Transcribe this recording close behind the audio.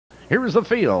Here's the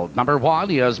field. Number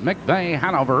 1 is McVeigh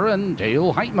Hanover and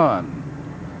Dale Heitman.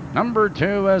 Number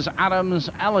 2 is Adams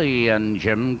Alley and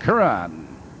Jim Curran.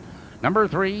 Number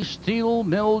 3, Steel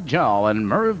Mill Joe and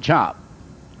Merv Chop.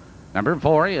 Number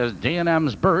 4 is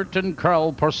D&M's Bert and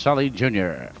Carl Porcelli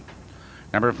Jr.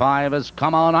 Number 5 is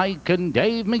Come On Ike and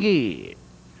Dave McGee.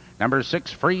 Number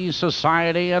 6, Free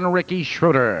Society and Ricky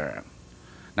Schroeder.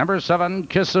 Number 7,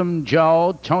 Kiss 'em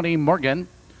Joe, Tony Morgan.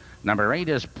 Number 8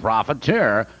 is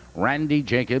Profiteer, Randy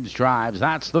Jacobs drives.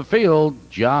 That's the field,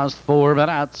 just 4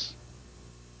 minutes.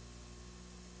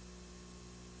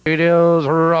 It is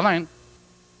rolling.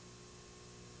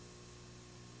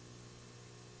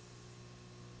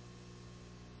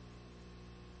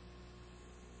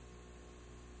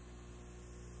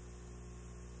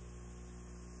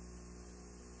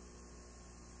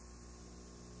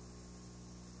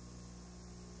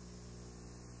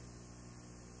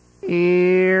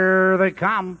 Here they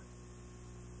come.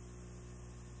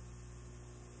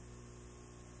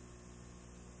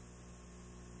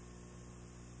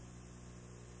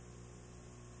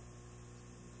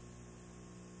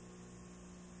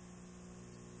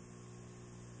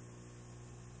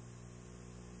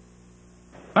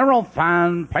 They're all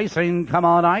fan pacing. Come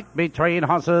On Ike between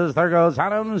horses. There goes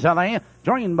Adams Alley,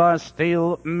 joined by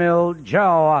Steel Mill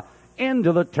Joe.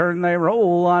 Into the turn they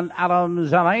roll on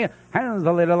Adams Alley. Has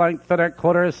the leader length at a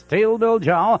quarter. Steel Mill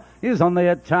Joe is on the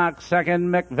attack.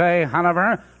 Second, McVeigh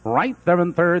Hanover. Right there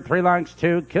in third. 3 lengths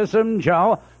to Kiss 'em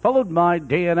Joe. Followed by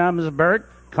D&M's Bert.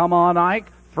 Come On Ike.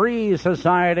 Free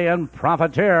Society and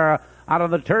Profiteer. Out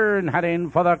of the turn, heading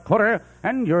for the quarter.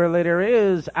 And your leader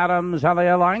is Adams Alley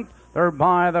a length. They're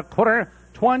by the quarter.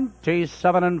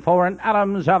 27-4, and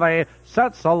Adams Alley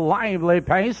sets a lively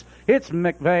pace. It's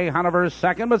McVeigh Hanover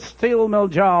second, but Steel Mill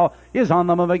Joe is on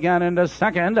the move again into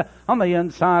second. On the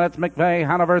inside, it's McVeigh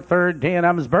Hanover third.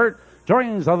 D&M's Bert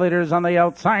joins the leaders on the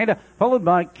outside, followed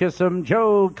by Kiss 'em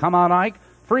Joe, Come On Ike,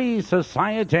 Free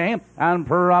Society, and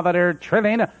Profiteer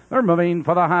trailing. They're moving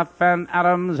for the half, and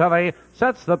Adams Alley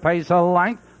sets the pace a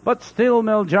length. But Steel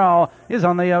Mill Joe is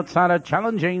on the outside, a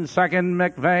challenging second.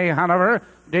 McVeigh Hanover,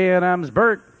 D&M's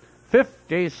Bert,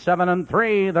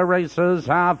 57-3. The race is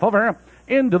half over.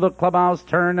 Into the clubhouse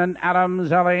turn, and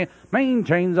Adams Alley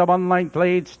maintains a 1-length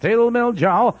lead. Steel Mill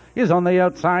Joe is on the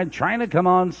outside, trying to come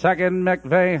on second.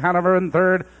 McVeigh Hanover in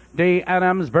third.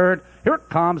 D&M's Bert. Here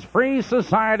comes Free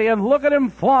Society, and look at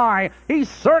him fly. He's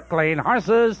circling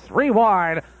horses 3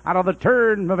 wide. Out of the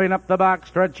turn, moving up the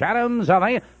backstretch, Adams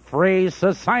Alley. Free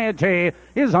Society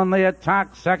is on the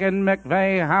attack. Second,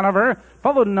 McVeigh Hanover.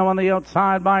 Followed now on the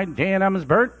outside by D&M's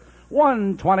Bert.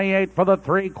 1:28 for the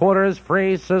 3/4.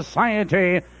 Free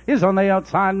Society is on the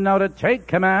outside now to take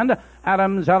command.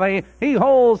 Adams Alley, he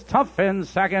holds tough in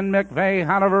second. McVeigh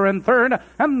Hanover in third.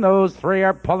 And those 3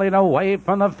 are pulling away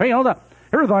from the field.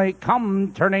 Here they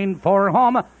come, turning for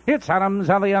home. It's Adams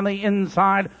Alley on the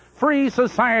inside. Free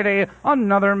Society,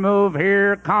 another move.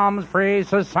 Here comes Free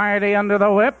Society under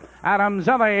the whip. Adams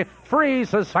Alley, Free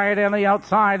Society on the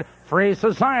outside. Free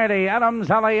Society,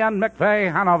 Adams Alley, and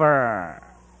McVeigh Hanover.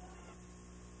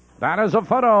 That is a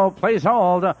photo. Please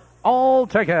hold all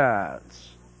tickets.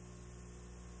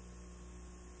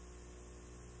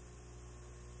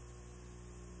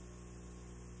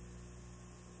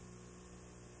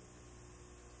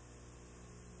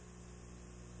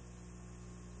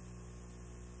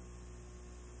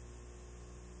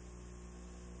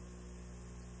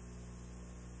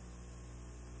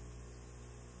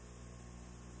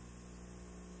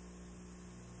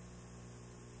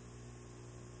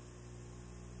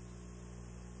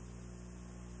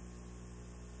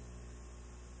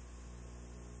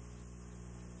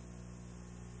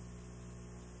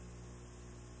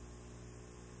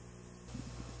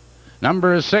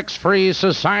 Number 6, Free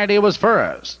Society, was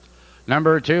first.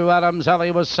 Number 2, Adams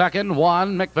Alley, was second.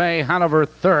 1, McVeigh Hanover,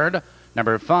 third.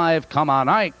 Number 5, Come On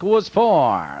Ike, was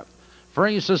fourth.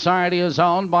 Free Society is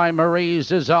owned by Marie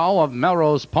Zizzo of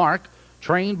Melrose Park,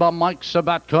 trained by Mike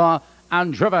Sabatka,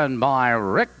 and driven by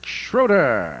Rick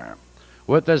Schroeder.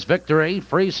 With this victory,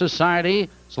 Free Society's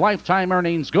lifetime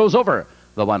earnings goes over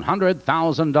the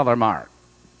 $100,000 mark.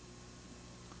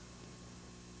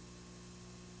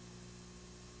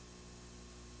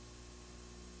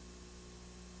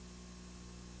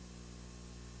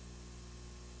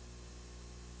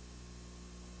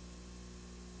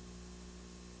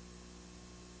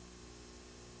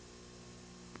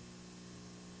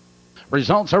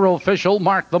 Results are official.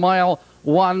 Mark the mile,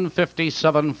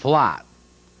 157 flat.